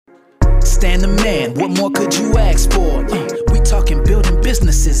Stan the Man, what more could you ask for? We talking building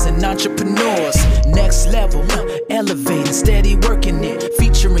businesses and entrepreneurs. Next level, elevating, steady working it.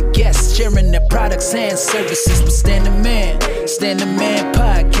 Featuring guests, sharing their products and services. With Stan the Man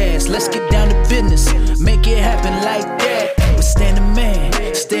podcast. Let's get down to business, make it happen like that. With Stan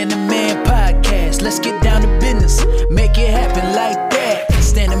the Man podcast. Let's get down to business, make it happen like that.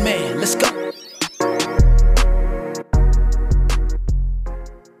 Stan the Man, let's go.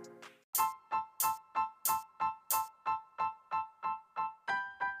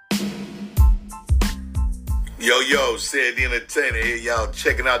 Yo, Said the Entertainer here, y'all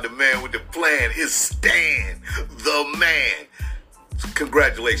checking out the man with the plan. It's Stan the Man.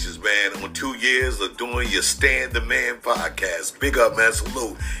 Congratulations, man, on 2 years of doing your Stan the Man podcast. Big up, man,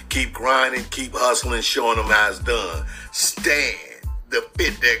 salute. Keep grinding, keep hustling, showing them how it's done. Stan, the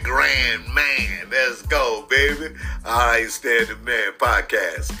 50 grand man. Let's go, baby. All right, Stan the Man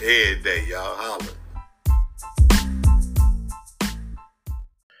podcast. Every day, y'all holler.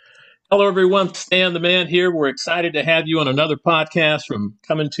 Hello, everyone. Stan the Man here. We're excited to have you on another podcast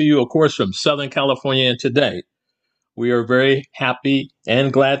coming to you, of course, from Southern California. And today, we are very happy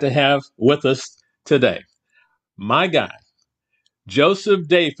and glad to have with us today my guy, Joseph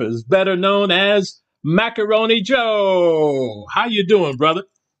Dafus, better known as Macaroni Joe. How you doing, brother?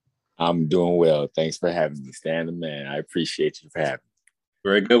 I'm doing well. Thanks for having me, Stan the Man. I appreciate you for having me.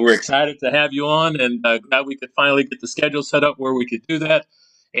 Very good. We're excited to have you on, and glad we could finally get the schedule set up where we could do that.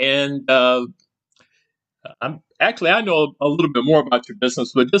 And I know a little bit more about your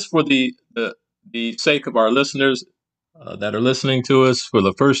business, but just for the sake of our listeners that are listening to us for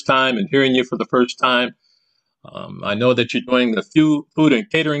the first time and hearing you for the first time, I know that you're doing the food and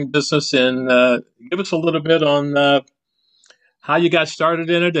catering business, and give us a little bit on how you got started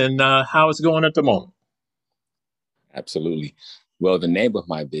in it and how it's going at the moment. Absolutely. Well, the name of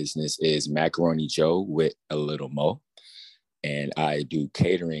my business is Macaroni Joe with a little mo. And I do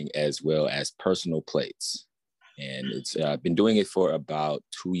catering as well as personal plates. And I've been doing it for about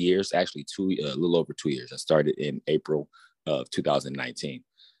 2 years, actually a little over 2 years. I started in April of 2019.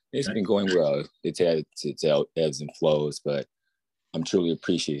 It's been going well. It's had its ebbs and flows, but I'm truly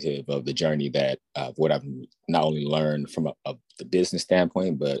appreciative of the journey that what I've not only learned from the business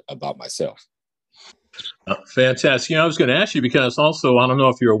standpoint, but about myself. Fantastic. I was going to ask you because also, I don't know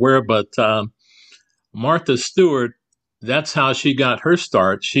if you're aware, but Martha Stewart, that's how she got her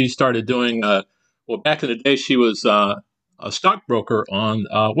start. She started doing, back in the day, she was a stockbroker on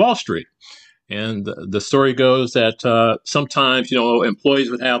Wall Street. And the story goes that sometimes,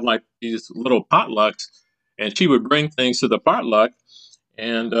 employees would have like these little potlucks, and she would bring things to the potluck.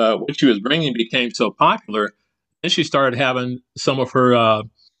 And what she was bringing became so popular. Then she started having some of her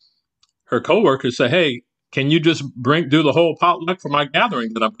coworkers say, "Hey, can you just do the whole potluck for my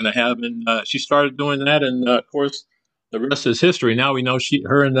gathering that I'm going to have?" And she started doing that. And of course, the rest is history. Now we know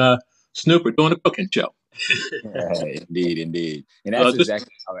her and Snoop are doing a cooking show. Indeed. And that's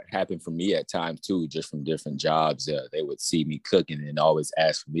exactly how it happened for me at times, too, just from different jobs. They would see me cooking and always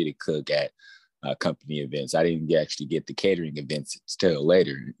ask for me to cook at company events. I didn't actually get the catering events until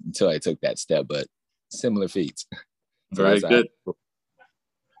later, until I took that step, but similar feats. Very good.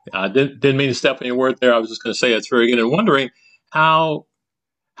 I didn't mean to step on your word there. I was just going to say it's very good. And wondering how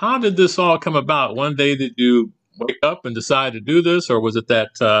did this all come about? One day did you wake up and decide to do this, or was it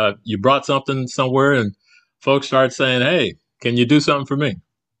that you brought something somewhere and folks started saying, "Hey, can you do something for me?"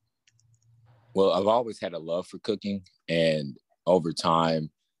 Well, I've always had a love for cooking, and over time,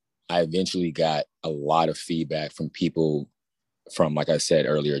 I eventually got a lot of feedback from people from, like I said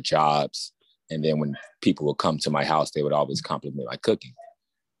earlier, jobs. And then when people would come to my house, they would always compliment my cooking.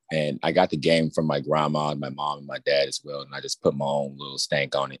 And I got the game from my grandma and my mom and my dad as well. And I just put my own little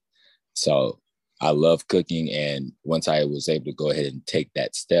stank on it. So I love cooking. And once I was able to go ahead and take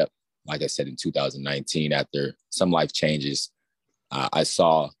that step, like I said, in 2019, after some life changes, I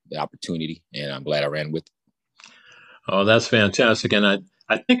saw the opportunity and I'm glad I ran with it. Oh, that's fantastic. And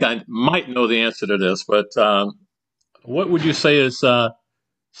I think I might know the answer to this, but what would you say is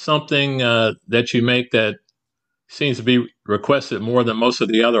something that you make that seems to be requested more than most of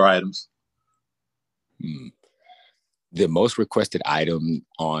the other items? The most requested item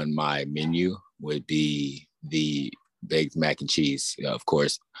on my menu would be the baked mac and cheese, of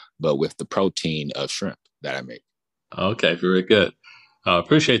course, but with the protein of shrimp that I make. Okay, very good.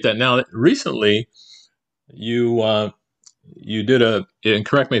 Appreciate that. Now, recently, you did and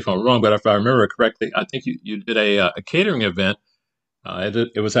correct me if I'm wrong, but if I remember correctly, I think you did a catering event.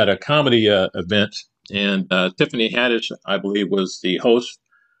 It was at a comedy event, and Tiffany Haddish, I believe, was the host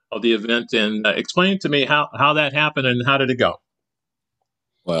of the event. And explain to me how that happened and how did it go?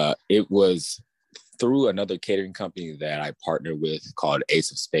 It was through another catering company that I partnered with called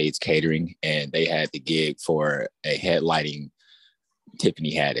Ace of Spades Catering, and they had the gig for a headlining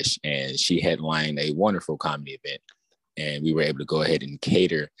Tiffany Haddish, and she headlined a wonderful comedy event. And we were able to go ahead and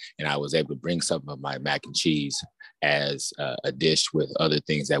cater, and I was able to bring some of my mac and cheese as a dish with other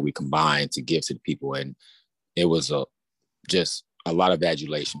things that we combined to give to the people. And it was just a lot of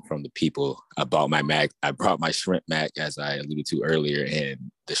adulation from the people about my mac. I brought my shrimp mac, as I alluded to earlier,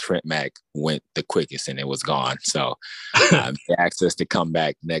 and the shrimp mac went the quickest and it was gone. So they asked us to come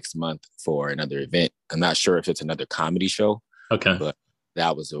back next month for another event. I'm not sure if it's another comedy show. Okay. But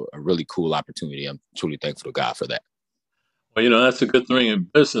that was a really cool opportunity. I'm truly thankful to God for that. Well, that's a good thing in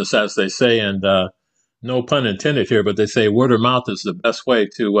business, as they say, and no pun intended here, but they say word of mouth is the best way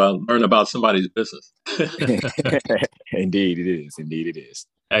to learn about somebody's business. Indeed, it is. Indeed, it is.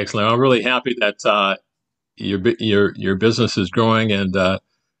 Excellent. I'm really happy that your business is growing, and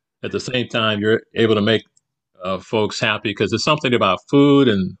at the same time, you're able to make folks happy, because it's something about food,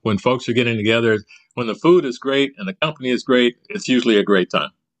 and when folks are getting together, when the food is great and the company is great, it's usually a great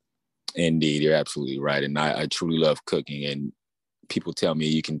time. Indeed, you're absolutely right. And I truly love cooking, and people tell me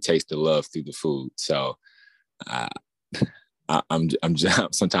you can taste the love through the food. So I'm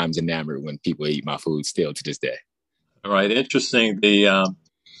just sometimes enamored when people eat my food still to this day. All right. Interesting.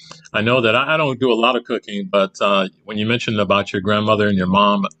 I know that I don't do a lot of cooking, but when you mentioned about your grandmother and your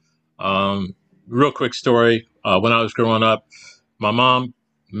mom, real quick story. When I was growing up, my mom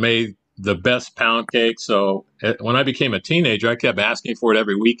made the best pound cake. So when I became a teenager, I kept asking for it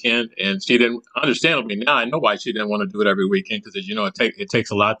every weekend, and she didn't. Understandably, now I know why she didn't want to do it every weekend, because it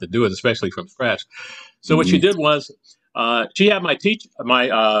takes a lot to do it, especially from scratch. So what she did was she had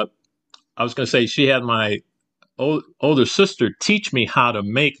she had my older sister teach me how to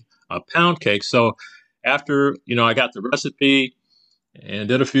make a pound cake. So after I got the recipe and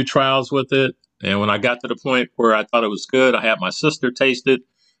did a few trials with it, and when I got to the point where I thought it was good, I had my sister taste it.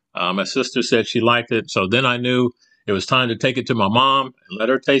 My sister said she liked it. So then I knew it was time to take it to my mom and let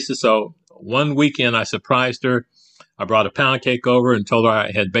her taste it. So one weekend I surprised her. I brought a pound cake over and told her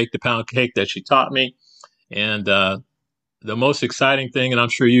I had baked a pound cake that she taught me. And the most exciting thing, and I'm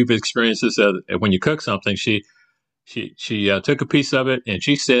sure you've experienced this when you cook something, she took a piece of it and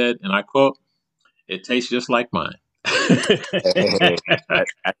she said, and I quote, "It tastes just like mine."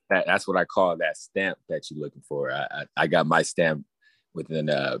 That's what I call that stamp that you're looking for. I got my stamp within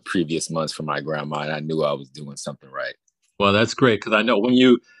previous months from my grandma, and I knew I was doing something right. Well, that's great, because I know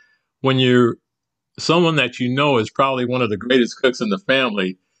when you're someone that is probably one of the greatest cooks in the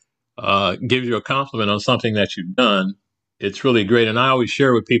family, gives you a compliment on something that you've done, it's really great. And I always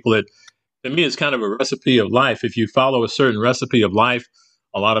share with people that, to me, it's kind of a recipe of life. If you follow a certain recipe of life,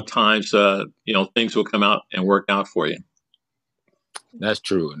 a lot of times, things will come out and work out for you. That's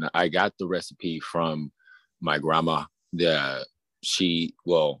true. And I got the recipe from my grandma. I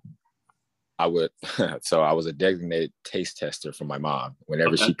was a designated taste tester for my mom.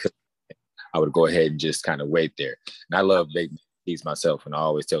 Whenever she cooked, I would go ahead and just kind of wait there. And I love baking cheese myself. And I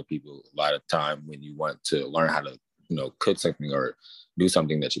always tell people, a lot of time when you want to learn how to, cook something or do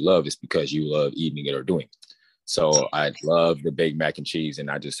something that you love, it's because you love eating it or doing it. So I love the baked mac and cheese,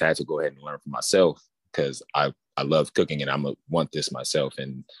 and I just had to go ahead and learn for myself, because I love cooking and I'm going to want this myself.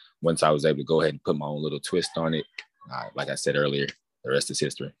 And once I was able to go ahead and put my own little twist on it, like I said earlier, the rest is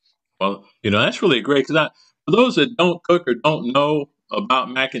history. Well, that's really great, because for those that don't cook or don't know about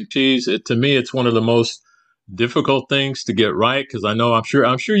mac and cheese, to me, it's one of the most difficult things to get right, because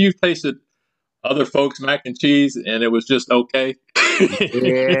I'm sure you've tasted other folks' mac and cheese and it was just okay.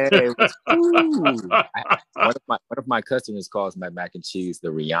 Yeah, it was one of my customers calls my mac and cheese the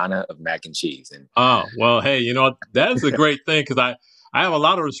Rihanna of mac and cheese. And oh, well, hey, that's a great thing, because I have a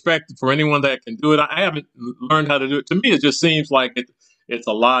lot of respect for anyone that can do it. I haven't learned how to do it. To me, it just seems like it's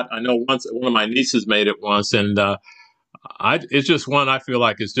a lot. I know once one of my nieces made it once, and it's just one I feel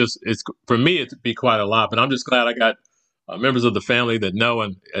like it's for me it'd be quite a lot. But I'm just glad I got members of the family that know,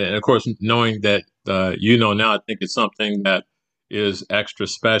 and of course knowing that now, I think it's something that is extra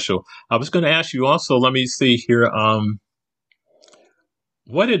special. I was going to ask you also. Let me see here.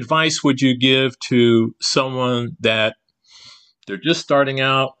 What advice would you give to someone that they're just starting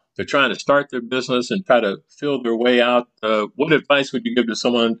out? They're trying to start their business and try to fill their way out. What advice would you give to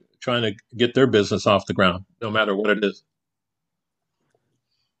someone trying to get their business off the ground, no matter what it is?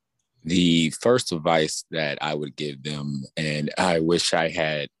 The first advice that I would give them, and I wish I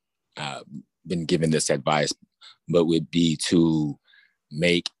had been given this advice, but would be to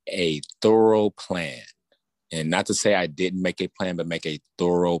make a thorough plan. And not to say I didn't make a plan, but make a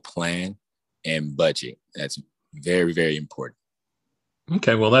thorough plan and budget. That's very, very important.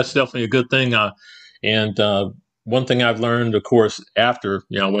 Okay, well, that's definitely a good thing. And one thing I've learned, of course, after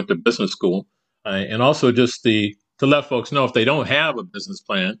I went to business school, and also just the to let folks know if they don't have a business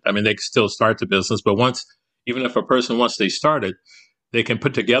plan, I mean, they can still start the business, but even if a person once they start it, they can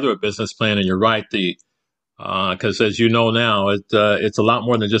put together a business plan. And you're right, the because as you know now, it's a lot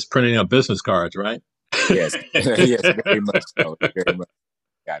more than just printing up business cards, right? Yes, yes, very much so. Very much.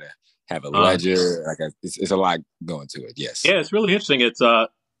 Gotta have a uh, ledger. It's a lot going to it. Yes. Yeah, it's really interesting. It's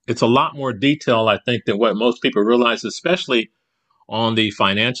a lot more detail, I think, than what most people realize, especially on the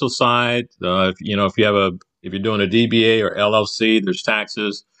financial side. If if you're doing a DBA or LLC, there's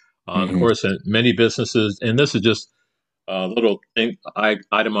taxes. Of Mm-hmm. course, in many businesses, and this is just a little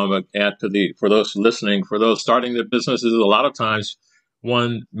item I'm going to add to the for those listening, for those starting their businesses. A lot of times,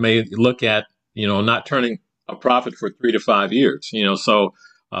 one may look at not turning a profit for 3 to 5 years. So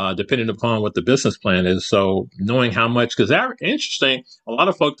depending upon what the business plan is. So knowing how much, because that interesting, a lot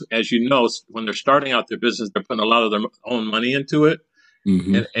of folks, as you know, when they're starting out their business, they're putting a lot of their own money into it,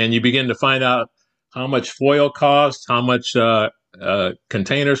 Mm-hmm. and you begin to find out how much foil costs, how much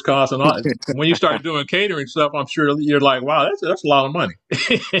containers cost, and all. When you start doing catering stuff, I'm sure you're like, wow, that's a lot of money.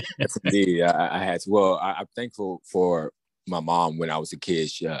 Yes, indeed. I had to. Well, I'm thankful for my mom when I was a kid,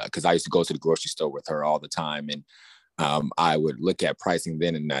 because I used to go to the grocery store with her all the time, and I would look at pricing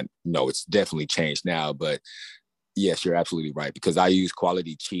then, and I know it's definitely changed now. But yes, you're absolutely right, because I use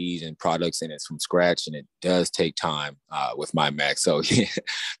quality cheese and products, and it's from scratch, and it does take time with my Mac. So yeah,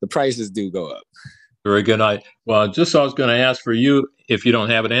 the prices do go up. Very good. Just so I was going to ask for you if you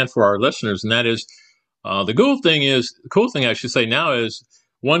don't have it, and for our listeners, and that is the cool thing I should say now is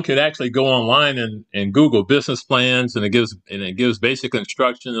one could actually go online and Google business plans, and it gives basic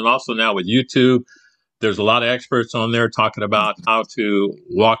instruction, and also now with YouTube, there's a lot of experts on there talking about how to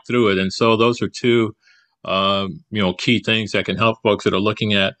walk through it, and so those are two key things that can help folks that are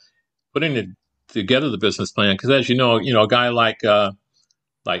looking at putting it together the business plan. Because as a guy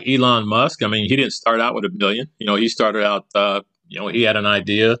like Elon Musk. I mean, he didn't start out with $1 billion. He started out, he had an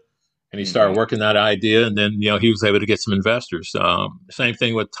idea and he started Mm-hmm. working that idea, and then, he was able to get some investors. Same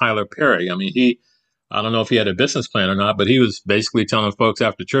thing with Tyler Perry. I mean, I don't know if he had a business plan or not, but he was basically telling folks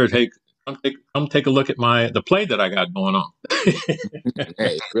after church, hey, come take a look at the play that I got going on.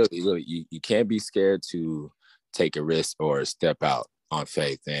 Hey, really, really, you can't be scared to take a risk or step out on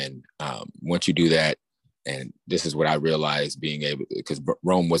faith. And once you do that, and this is what I realized being able, because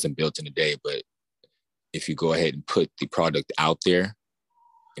Rome wasn't built in a day, but if you go ahead and put the product out there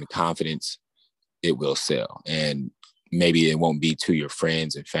in confidence, it will sell. And maybe it won't be to your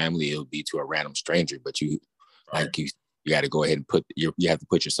friends and family, it'll be to a random stranger, but Right. you got to go ahead and you have to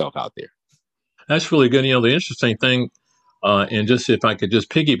put yourself out there. That's really good. The interesting thing, and just if I could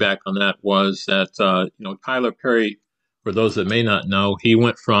just piggyback on that, was that Tyler Perry, for those that may not know, he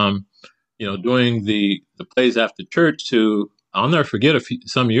went from doing the plays after church to, I'll never forget,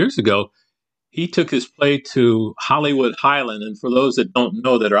 some years ago, he took his play to Hollywood Highland. And for those that don't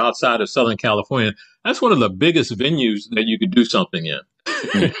know, that are outside of Southern California, that's one of the biggest venues that you could do something in.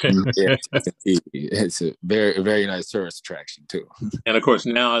 Yeah, it's a very, very nice tourist attraction too. And of course,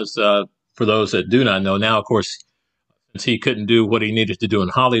 now, as for those that do not know, now, of course, since he couldn't do what he needed to do in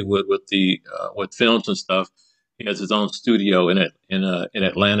Hollywood with films and stuff, he has his own studio in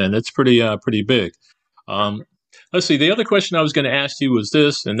Atlanta, and it's pretty big. Um, let's see. The other question I was going to ask you was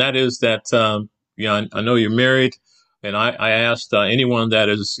this, and that is that I know you're married, and I asked anyone that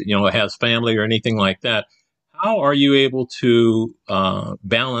is has family or anything like that, how are you able to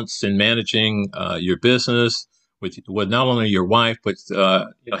balance in managing your business with not only your wife but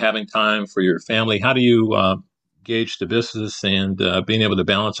having time for your family? How do you gauge the business and being able to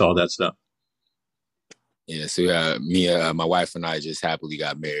balance all that stuff? Yeah, so my wife and I just happily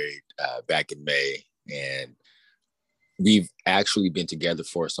got married back in May, and we've actually been together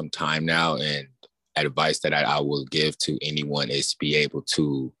for some time now. And advice that I will give to anyone is to be able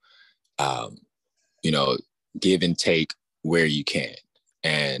to, give and take where you can.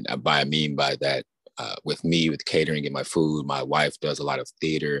 And I mean by that, with me, with catering and my food, my wife does a lot of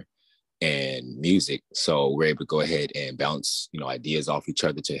theater and music. So we're able to go ahead and bounce, ideas off each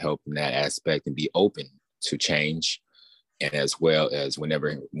other to help in that aspect and be open to change. And as well as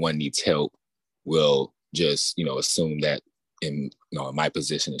whenever one needs help, we'll just, assume that in my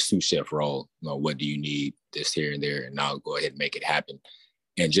position, a sous chef role, what do you need, this here and there, and I'll go ahead and make it happen.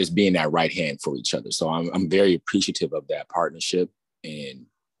 And just being that right hand for each other. So I'm very appreciative of that partnership, and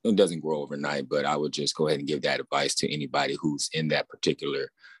it doesn't grow overnight, but I would just go ahead and give that advice to anybody who's in that particular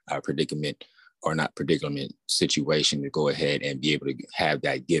predicament, or not predicament, situation, to go ahead and be able to have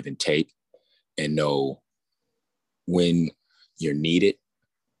that give and take and know when you're needed,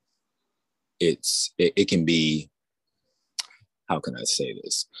 it can be, how can I say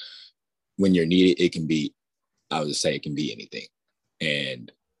this? When you're needed, it can be, I would say it can be anything.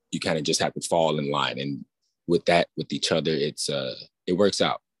 And you kind of just have to fall in line. And with each other, it works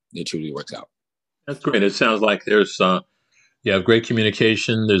out. It truly works out. That's great. It sounds like there's you have great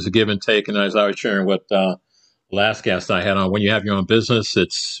communication. There's a give and take. And as I was sharing with last guest I had on, when you have your own business,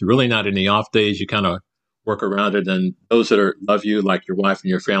 it's really not any off days. You kind of work around it. And those that love you, like your wife and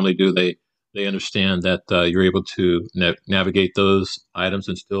your family do, they understand that you're able to navigate those items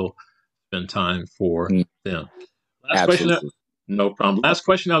and still spend time for them. Last Absolutely. question, no problem. Last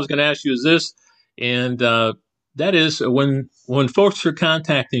question I was going to ask you is this, and that is when folks are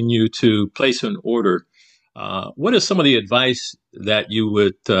contacting you to place an order, what is some of the advice that you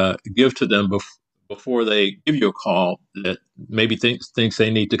would give to them before they give you a call that maybe things they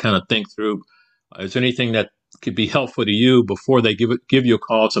need to kind of think through? Is there anything that could be helpful to you before they give you a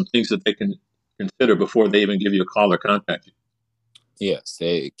call? Some things that they can consider before they even give you a call or contact you. Yes,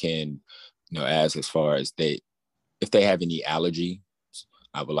 they can, as far as if they have any allergy,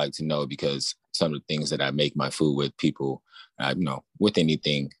 I would like to know, because some of the things that I make my food with, people, with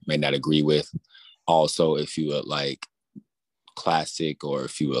anything may not agree with. Also, if you would like classic, or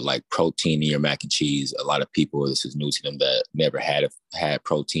if you would like protein in your mac and cheese, a lot of people, this is new to them, that never had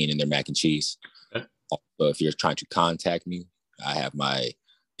protein in their mac and cheese. Okay. Also, if you're trying to contact me, I have my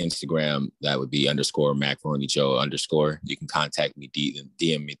Instagram, that would be _macaronijoe_. You can contact me,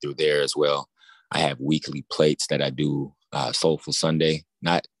 DM me through there as well. I have weekly plates that I do, Soulful Sunday,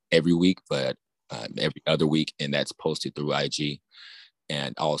 not every week, but every other week, and that's posted through IG.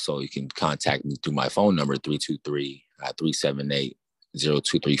 And also you can contact me through my phone number,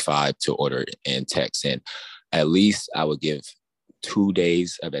 323-378-0235 to order and text. And at least I would give 2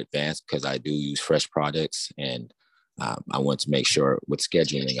 days of advance, because I do use fresh products, and I want to make sure with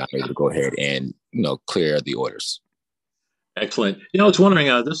scheduling, I'm able to go ahead and, clear the orders. Excellent. I was wondering,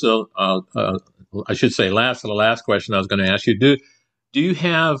 this is I should say the last question I was going to ask you. Do you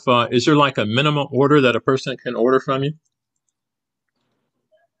have, is there like a minimum order that a person can order from you?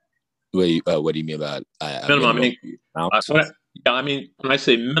 What do you mean by minimum? When I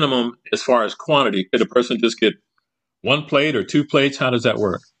say minimum, as far as quantity, could a person just get 1 plate or 2 plates? How does that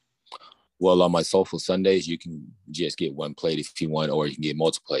work? Well, on my Soulful Sundays, you can just get 1 plate if you want, or you can get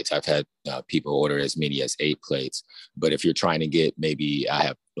multiple plates. I've had people order as many as 8 plates. But if you're trying to get, maybe I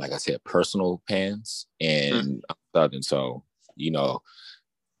have, like I said, personal pans, and I'm Southern, so,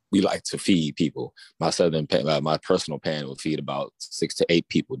 we like to feed people. My Southern pan, my personal pan will feed about 6 to 8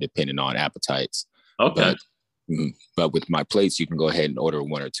 people, depending on appetites. Okay. But with my plates, you can go ahead and order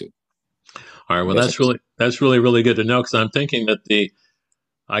 1 or 2. All right. Well, that's really, really good to know, because I'm thinking that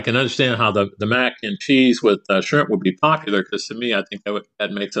I can understand how the mac and cheese with shrimp would be popular, because to me, I think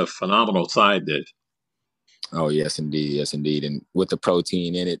that makes a phenomenal side dish. Oh, yes, indeed. Yes, indeed. And with the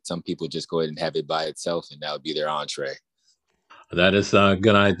protein in it, some people just go ahead and have it by itself, and that would be their entree. That is a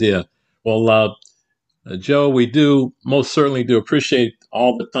good idea. Well, Joe, we do most certainly do appreciate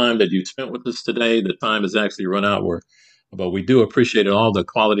all the time that you spent with us today. The time has actually run out, but we do appreciate all the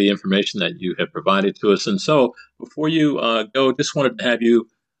quality information that you have provided to us. And so before you go, just wanted to have you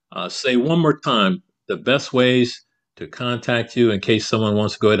say one more time the best ways to contact you in case someone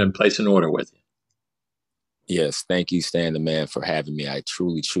wants to go ahead and place an order with you. Yes, thank you, Stan the Man, for having me. I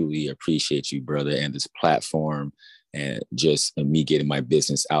truly, truly appreciate you, brother, and this platform, and just me getting my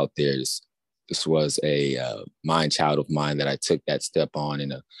business out there. This was a mind child of mine that I took that step on,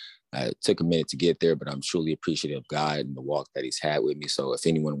 and it took a minute to get there, but I'm truly appreciative of God and the walk that he's had with me. So if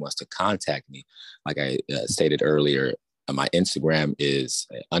anyone wants to contact me, like I stated earlier, my Instagram is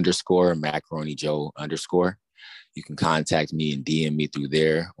 _MacaroniJoe_. You can contact me and DM me through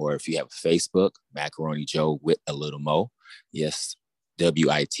there. Or if you have Facebook, Macaroni Joe with a little Mo. Yes,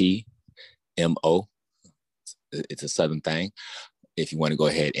 WITMO. It's a Southern thing. If you want to go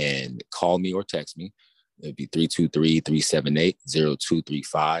ahead and call me or text me, it'd be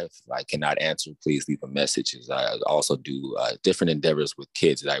 323-378-0235. If I cannot answer, please leave a message. I also do different endeavors with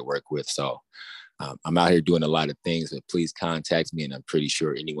kids that I work with. So I'm out here doing a lot of things, but please contact me. And I'm pretty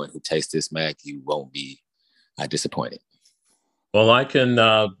sure anyone who tastes this mac, you won't be disappointed. Well, I can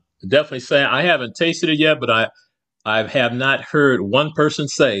definitely say I haven't tasted it yet, but I have not heard one person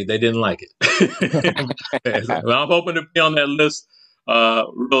say they didn't like it. Well, I'm hoping to be on that list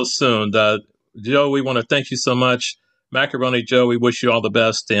real soon. Joe, we want to thank you so much. Macaroni Joe, we wish you all the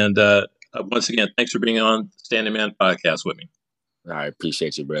best. And once again, thanks for being on Stan the Man podcast with me. I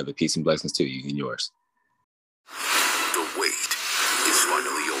appreciate you, brother. Peace and blessings to you and yours. The wait is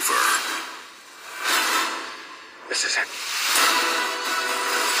finally over. This is it.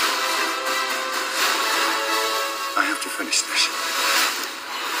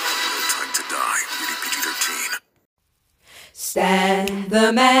 Stan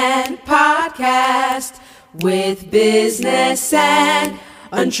the Man Podcast with business and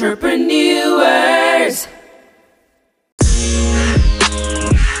entrepreneurs.